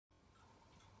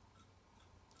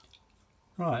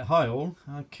Right, hi all.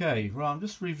 Okay, right, I'm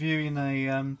just reviewing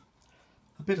a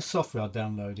bit of software I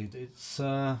downloaded. It's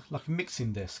like a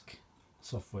mixing desk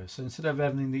software. So instead of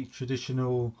having the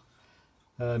traditional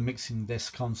mixing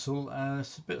desk console,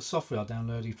 it's a bit of software I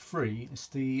downloaded free. It's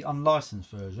the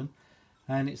unlicensed version,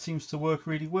 and it seems to work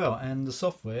really well. And the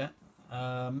software,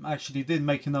 actually did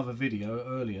make another video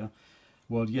earlier,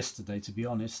 well yesterday to be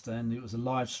honest, and it was a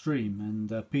live stream,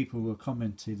 and people were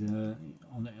commented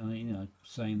on it,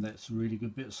 saying that's a really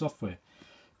good bit of software.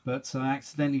 But I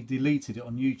accidentally deleted it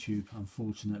on YouTube,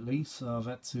 unfortunately, so I've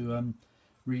had to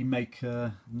remake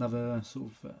another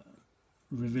sort of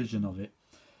revision of it.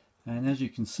 And as you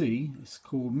can see, it's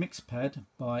called Mixpad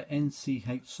by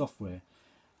NCH Software,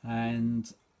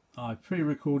 and I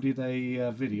pre-recorded a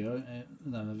video,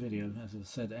 as I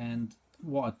said, and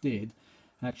what I did,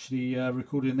 actually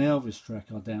recorded an Elvis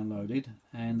track I downloaded,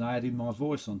 and I added my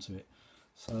voice onto it.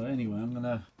 So anyway, I'm going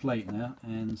to play it now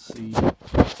and see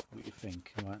what you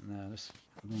think. Right now,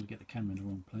 I'm going to get the camera in the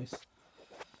wrong place.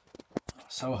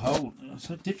 So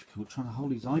difficult trying to hold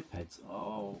these iPads.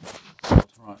 Oh,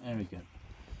 right, there we go.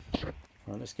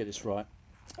 Right, let's get this right.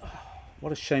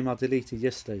 What a shame I deleted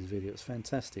yesterday's video. It's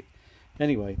fantastic.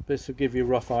 Anyway, this will give you a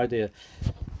rough idea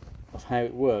of how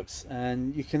it works,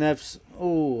 and you can have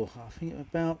I think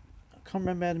about, I can't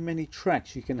remember how many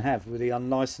tracks you can have with the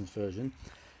unlicensed version,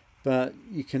 but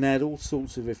you can add all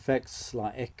sorts of effects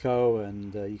like echo,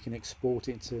 and you can export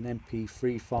it into an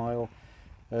MP3 file.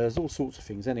 There's all sorts of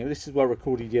things. Anyway, this is what I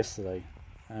recorded yesterday.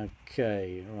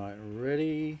 Okay, right,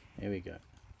 ready, here we go.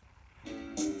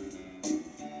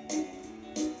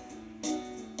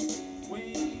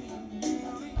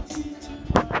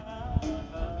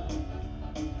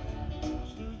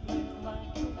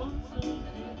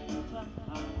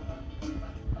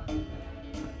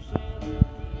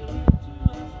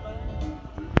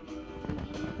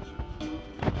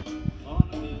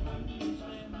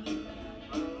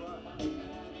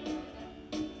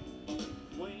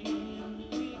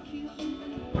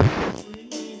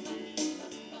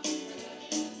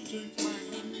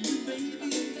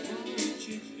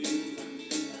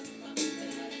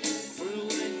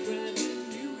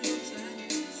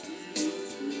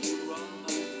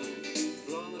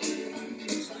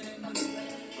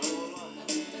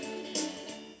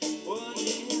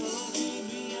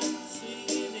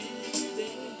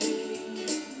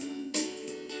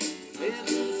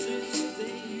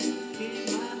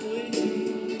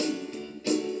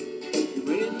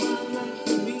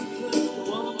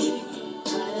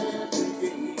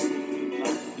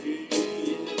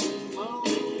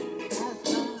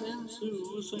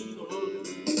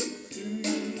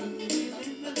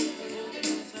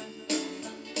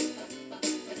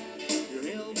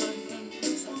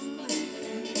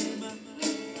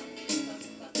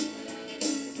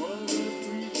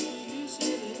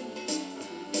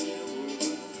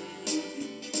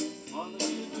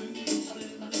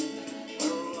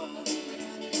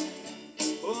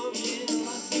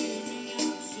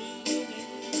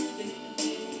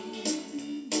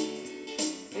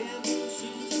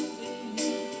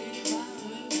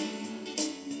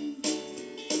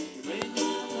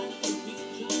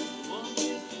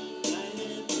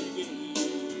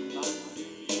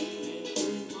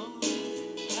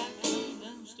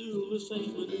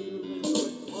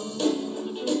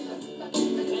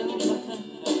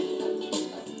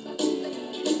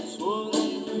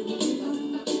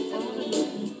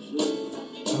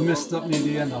 I messed up near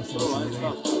the end, unfortunately.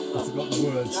 I forgot the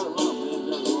words.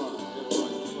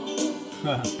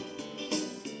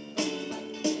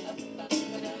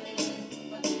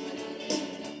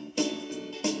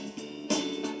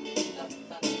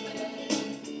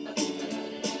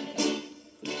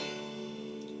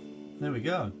 There we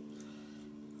go.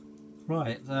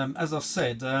 Right, as I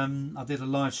said, I did a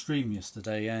live stream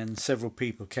yesterday, and several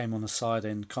people came on the side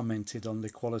and commented on the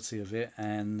quality of it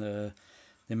and the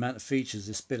amount of features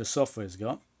this bit of software has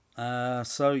got.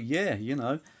 So yeah,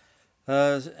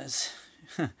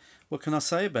 what can I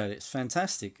say about it? It's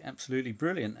fantastic, absolutely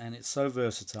brilliant, and it's so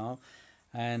versatile.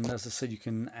 And as I said, you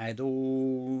can add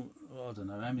all, I don't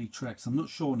know how many tracks, I'm not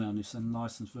sure now on this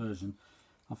unlicensed version.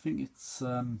 I think it's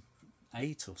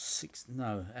 8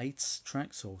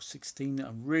 tracks or 16,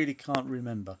 I really can't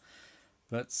remember.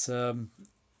 But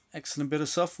excellent bit of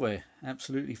software,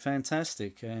 absolutely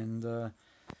fantastic. And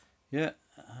yeah,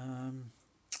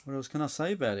 what else can I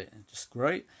say about it? Just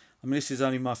great. I mean, this is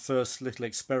only my first little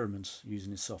experiment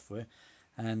using this software,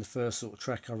 and the first sort of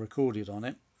track I recorded on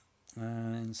it.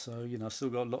 And so, I've still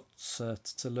got lots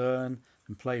to learn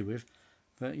and play with.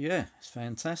 But yeah, it's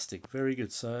fantastic, very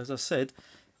good. So as I said,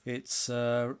 it's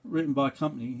written by a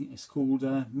company. It's called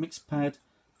Mixpad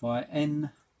by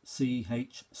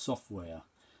NCH Software,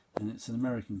 and it's an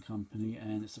American company,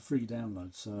 and it's a free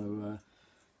download, so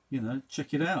you know,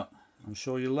 check it out. I'm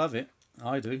sure you'll love it.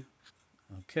 I do.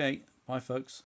 Okay, bye folks.